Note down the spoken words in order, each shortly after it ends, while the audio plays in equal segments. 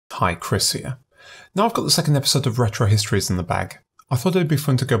Hi, Chris here. Now I've got the second episode of Retrohistories in the bag. I thought it'd be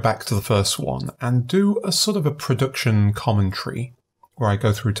fun to go back to the first one and do a sort of a production commentary where I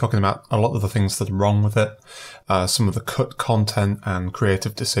go through talking about a lot of the things that are wrong with it, some of the cut content and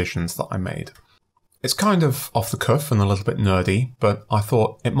creative decisions that I made. It's kind of off the cuff and a little bit nerdy, but I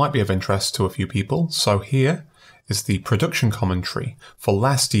thought it might be of interest to a few people, so here is the production commentary for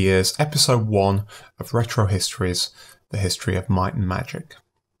last year's episode 1 of Retrohistories, the history of Might and Magic.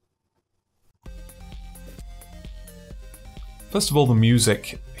 First of all, the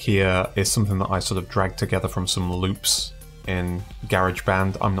music here is something that I sort of dragged together from some loops in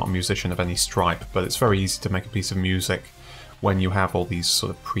GarageBand. I'm not a musician of any stripe, but it's very easy to make a piece of music when you have all these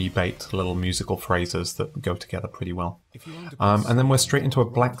sort of pre-baked little musical phrases that go together pretty well. And then we're straight into a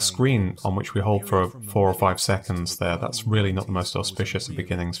black screen on which we hold for 4 or 5 seconds there. That's really not the most auspicious of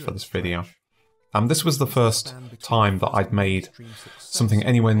beginnings for this video. This was the first time that I'd made something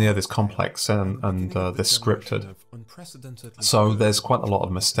anywhere near this complex and this scripted. So there's quite a lot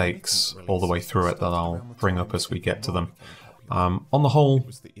of mistakes all the way through it that I'll bring up as we get to them. On the whole,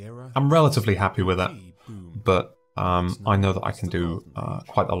 I'm relatively happy with it, but I know that I can do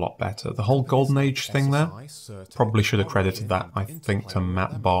quite a lot better. The whole Golden Age thing there, probably should have credited that, I think, to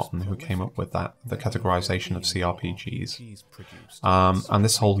Matt Barton, who came up with that, the categorization of CRPGs. And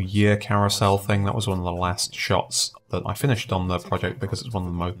this whole year carousel thing, that was one of the last shots that I finished on the project because it's one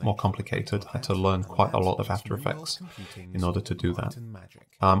of the more complicated. I had to learn quite a lot of After Effects in order to do that.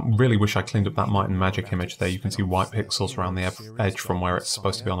 Really wish I cleaned up that Might and Magic image there. You can see white pixels around the edge from where it's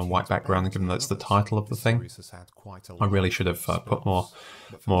supposed to be on a white background, and given that it's the title of the thing, I really should have put more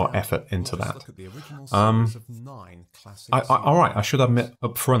effort into that. Alright, I should admit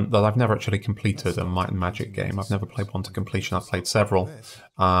up front that I've never actually completed a Might and Magic game. I've never played one to completion. I've played several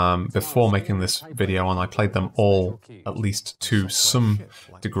before making this video, and I played them all at least to some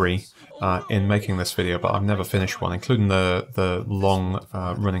degree in making this video, but I've never finished one, including the long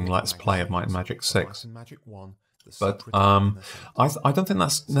running Let's Play of Might and Magic 6. But I don't think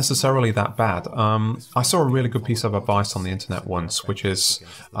that's necessarily that bad. I saw a really good piece of advice on the internet once, which is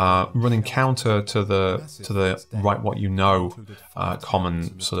running counter to the write what you know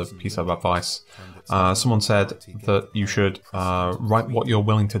common sort of piece of advice. Someone said that you should write what you're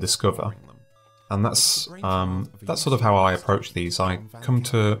willing to discover. And that's sort of how I approach these. I come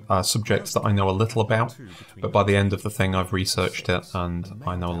to subjects that I know a little about, but by the end of the thing I've researched it and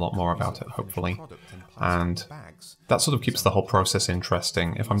I know a lot more about it, hopefully. And that sort of keeps the whole process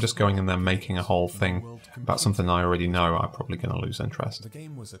interesting. If I'm just going in there making a whole thing about something I already know, I'm probably going to lose interest.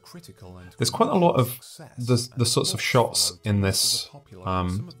 There's quite a lot of the sorts of shots in this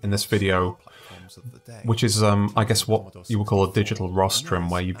video, which is, I guess, what you would call a digital rostrum,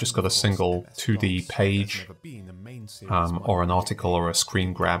 where you've just got a single 2D page or an article or a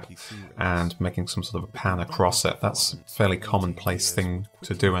screen grab and making some sort of a pan across it. That's a fairly commonplace thing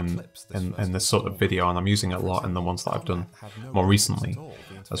to do in this sort of video, and I'm using it a lot in the ones that I've done more recently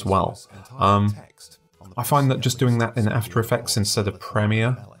as well. I find that just doing that in After Effects instead of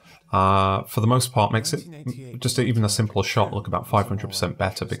Premiere, for the most part, makes it just even a simple shot look about 500%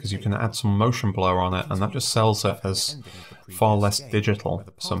 better, because you can add some motion blur on it, and that just sells it as far less digital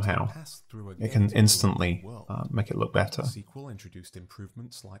somehow. It can instantly make it look better.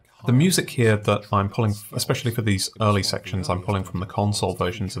 The music here that I'm pulling, especially for these early sections, I'm pulling from the console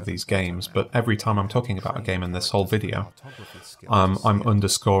versions of these games, but every time I'm talking about a game in this whole video, I'm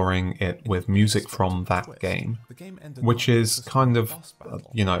underscoring it with music from that game, which is kind of,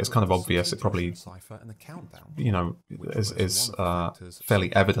 it's kind of obvious. It probably, is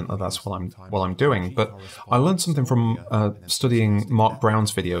fairly evident that that's what I'm doing. But I learned something from studying Mark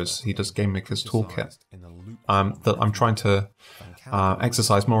Brown's videos. He does Game Maker's Toolkit, that I'm trying to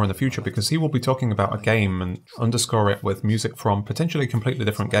exercise more in the future, because he will be talking about a game and underscore it with music from potentially completely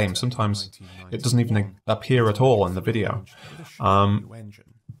different games. Sometimes it doesn't even appear at all in the video.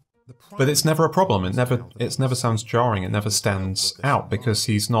 But it's never a problem. It never sounds jarring. It never stands out, because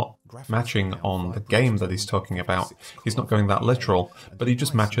he's not matching on the game that he's talking about. He's not going that literal, but he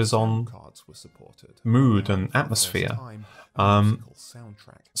just matches on mood and atmosphere.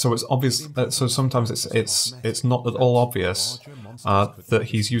 So it's obvious. So sometimes it's not at all obvious that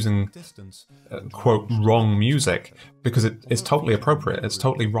he's using quote wrong music, because it's totally appropriate. It's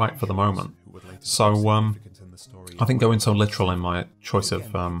totally right for the moment. So I think going so literal in my choice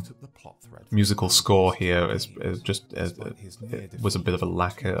of musical score here it was a bit of a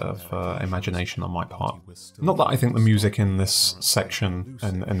lack of imagination on my part. Not that I think the music in this section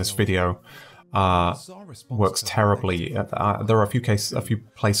and in this video works terribly. There are a few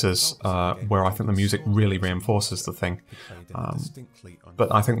places where I think the music really reinforces the thing,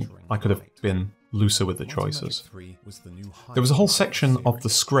 but I think I could have been looser with the choices. There was a whole section of the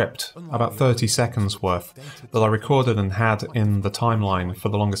script, about 30 seconds worth, that I recorded and had in the timeline for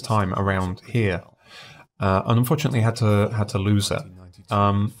the longest time around here, and unfortunately had to lose it,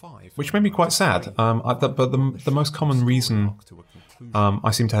 which made me quite sad. But the most common reason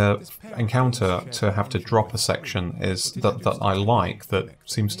I seem to encounter to have to drop a section is that I like, that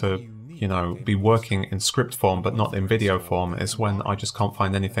seems to, you know, be working in script form but not in video form, is when I just can't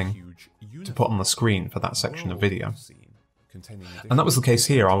find anything to put on the screen for that section of video. And that was the case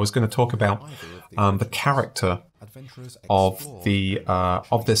here. I was going to talk about the character of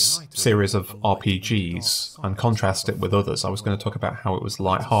this series of RPGs and contrast it with others. I was going to talk about how it was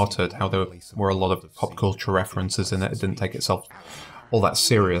light-hearted, how there were a lot of pop culture references in it. It didn't take itself all that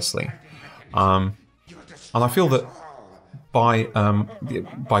seriously, and I feel that by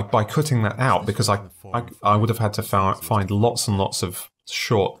cutting that out, because I would have had to find lots and lots of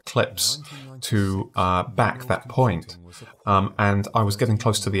short clips to back that point, and I was getting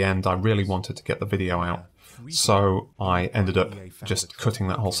close to the end. I really wanted to get the video out, so I ended up just cutting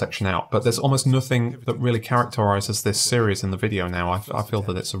that whole section out. But there's almost nothing that really characterizes this series in the video now. I feel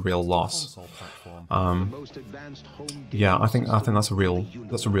that it's a real loss. Yeah, I think that's a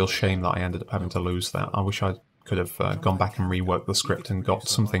real shame that I ended up having to lose that. I wish I could have gone back and reworked the script and got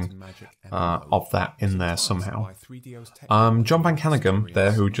something of that in there somehow. John Van Caneghem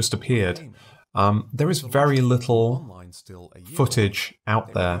there, who just appeared, there is very little footage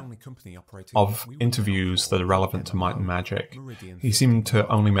out there of interviews that are relevant to Might and Magic. He seemed to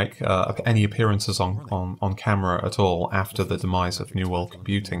only make any appearances on camera at all after the demise of New World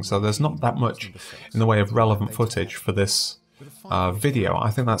Computing, so there's not that much in the way of relevant footage for this video. I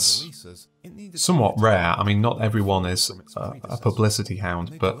think that's somewhat rare. I mean, not everyone is a publicity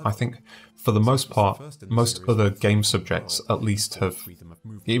hound, but I think for the most part, most other game subjects at least have,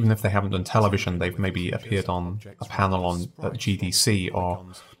 even if they haven't done television, they've maybe appeared on a panel at GDC or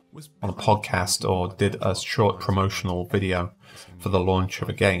on a podcast, or did a short promotional video for the launch of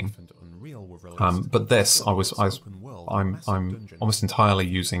a game. But this, I'm almost entirely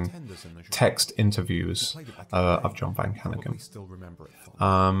using text interviews of John Van Caneghem.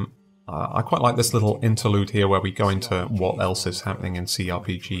 I quite like this little interlude here where we go into what else is happening in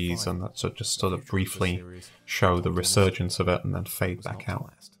CRPGs, and that just sort of briefly show the resurgence of it and then fade back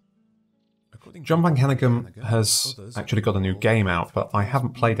out. John Van Caneghem has actually got a new game out, but I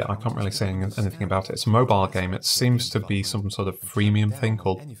haven't played it. I can't really say anything about it. It's a mobile game. It seems to be some sort of freemium thing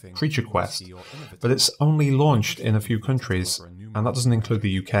called Creature Quest, but it's only launched in a few countries, and that doesn't include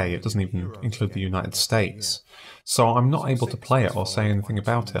the UK. It doesn't even include the United States. So I'm not able to play it or say anything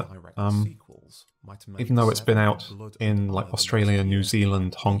about it. Even though it's been out in like Australia, New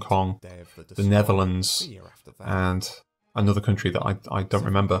Zealand, Hong Kong, the Netherlands, and another country that I don't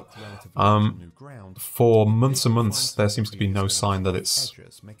remember. For months and months, there seems to be no sign that it's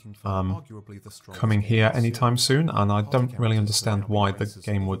coming here anytime soon, and I don't really understand why the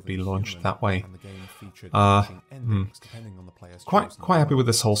game would be launched that way. Quite happy with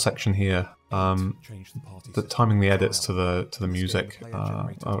this whole section here. Timing the edits to the music,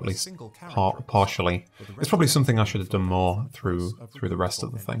 or at least partially, it's probably something I should have done more through the rest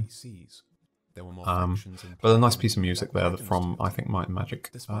of the thing. But a nice piece of music there from, I think, Might and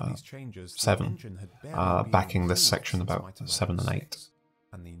Magic 7, backing this section about 7 and 8.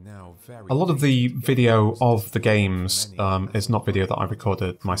 A lot of the video of the games is not video that I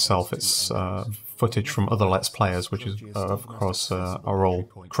recorded myself. It's footage from other Let's Players, which is, of course, are all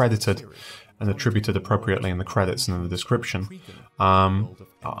credited and attributed appropriately in the credits and in the description.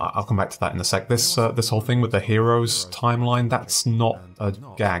 I'll come back to that in a sec. This whole thing with the heroes timeline, that's not a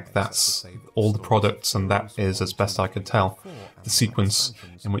gag. That's all the products, and that is, as best I could tell, the sequence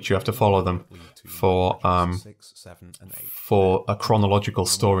in which you have to follow them for a chronological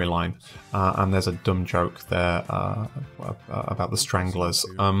storyline. And there's a dumb joke there about the Stranglers.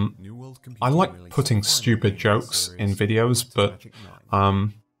 I like putting stupid jokes in videos, but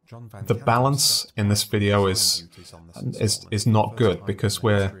the balance in this video is not good, because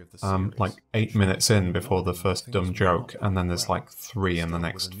we're like 8 minutes in before the first dumb joke, and then there's like 3 in the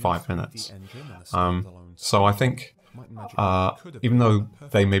next 5 minutes. So I think, even though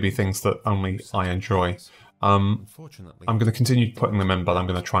they may be things that only I enjoy, I'm going to continue putting them in, but I'm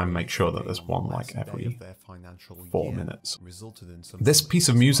going to try and make sure that there's one like every 4 minutes. This piece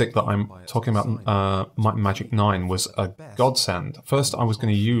of music that I'm talking about, Might and Magic 9, was a godsend. First, I was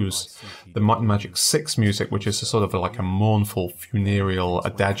going to use the Might and Magic 6 music, which is a sort of like a mournful, funereal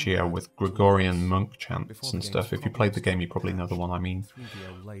adagio with Gregorian monk chants and stuff. If you played the game, you probably know the one I mean.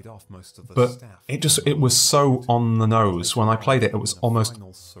 But it was so on the nose. When I played it, it was almost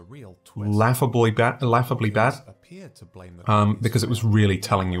laughably bad, because it was really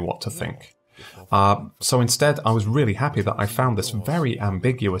telling you what to think. So instead, I was really happy that I found this very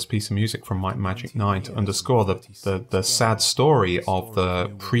ambiguous piece of music from Might and Magic 9 to underscore the sad story of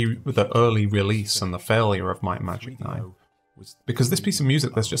the early release and the failure of Might and Magic 9. Because this piece of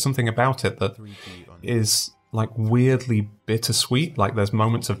music, there's just something about it that is like weirdly bittersweet. Like there's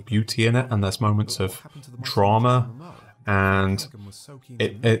moments of beauty in it, and there's moments of drama. And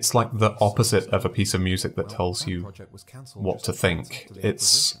it's like the opposite of a piece of music that tells you what to think.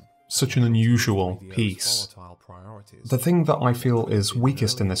 It's such an unusual piece. The thing that I feel is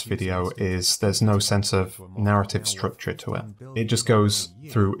weakest in this video is there's no sense of narrative structure to it. It just goes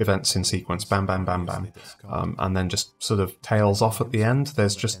through events in sequence, bam, bam, bam, bam, and then just sort of tails off at the end.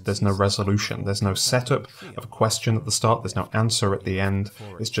 There's no resolution. There's no setup of a question at the start. There's no answer at the end.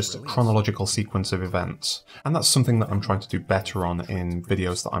 It's just a chronological sequence of events. And that's something that I'm trying to do better on in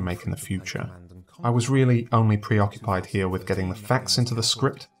videos that I make in the future. I was really only preoccupied here with getting the facts into the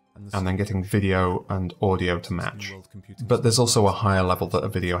script and then getting video and audio to match. But there's also a higher level that a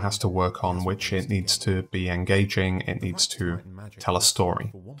video has to work on, which it needs to be engaging, it needs to tell a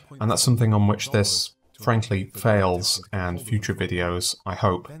story. And that's something on which this, frankly, fails, and future videos, I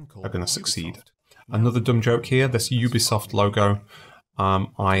hope, are going to succeed. Another dumb joke here, this Ubisoft logo,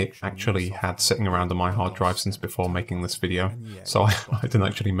 I actually had sitting around on my hard drive since before making this video, so I didn't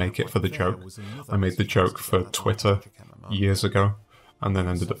actually make it for the joke. I made the joke for Twitter years ago, and then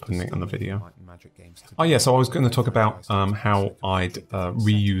ended up putting it in the video. Oh yeah, so I was going to talk about how I'd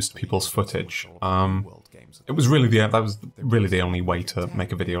reused people's footage. It was really that was really the only way to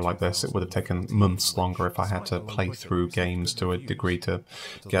make a video like this. It would have taken months longer if I had to play through games to a degree to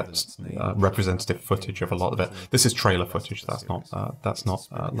get representative footage of a lot of it. This is trailer footage. That's not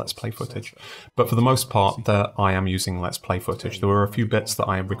Let's Play footage. But for the most part, I am using Let's Play footage. There were a few bits that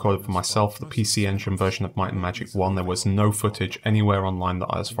I recorded for myself. The PC Engine version of Might and Magic 1, there was no footage anywhere online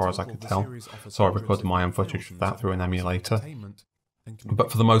that, as far as I could tell. So I recorded my own footage of that through an emulator.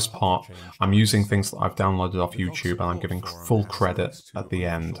 But for the most part, I'm using things that I've downloaded off YouTube, and I'm giving full credit at the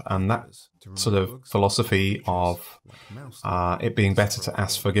end. And that sort of philosophy of it being better to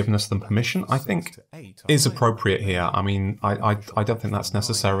ask forgiveness than permission, I think, is appropriate here. I mean, I don't think that's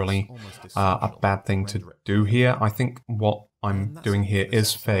necessarily a bad thing to do here. I think what I'm doing here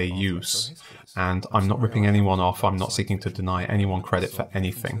is fair use, and I'm not ripping anyone off. I'm not seeking to deny anyone credit for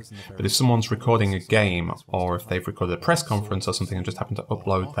anything. But if someone's recording a game, or if they've recorded a press conference or something and just happen to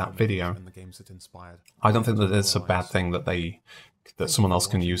upload that video, I don't think that it's a bad thing that someone else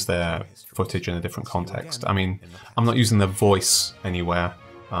can use their footage in a different context. I mean, I'm not using their voice anywhere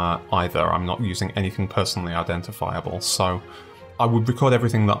either. I'm not using anything personally identifiable. So I would record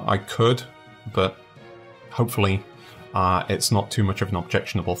everything that I could, but hopefully it's not too much of an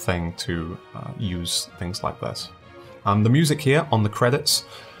objectionable thing to use things like this. The music here on the credits,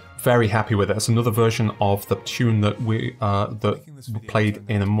 very happy with it. It's another version of the tune that we played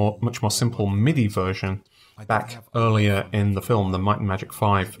in a much more simple MIDI version back earlier in the film, the Might and Magic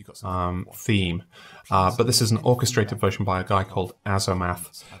 5 theme. But this is an orchestrated version by a guy called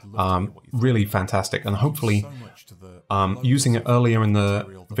Azomath. Really fantastic, and hopefully using it earlier in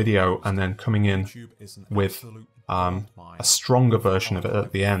the video and then coming in with a stronger version of it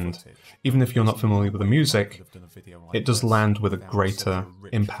at the end. Even if you're not familiar with the music, it does land with a greater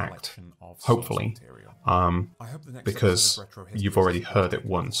impact, hopefully, because you've already heard it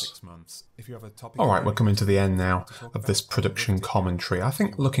once. Alright, we're coming to the end now of this production commentary. I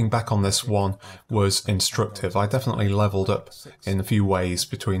think looking back on this one was instructive. I definitely leveled up in a few ways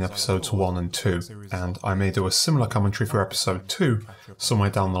between episodes 1 and 2, and I may do a similar commentary for episode 2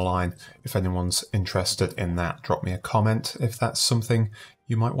 somewhere down the line. If anyone's interested in that, drop me a comment if that's something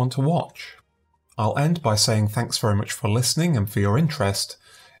you might want to watch. I'll end by saying thanks very much for listening and for your interest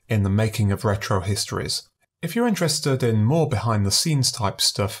in the making of Retro Histories. If you're interested in more behind-the-scenes type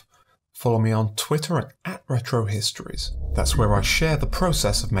stuff, follow me on Twitter at Retrohistories. That's where I share the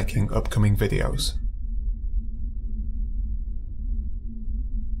process of making upcoming videos.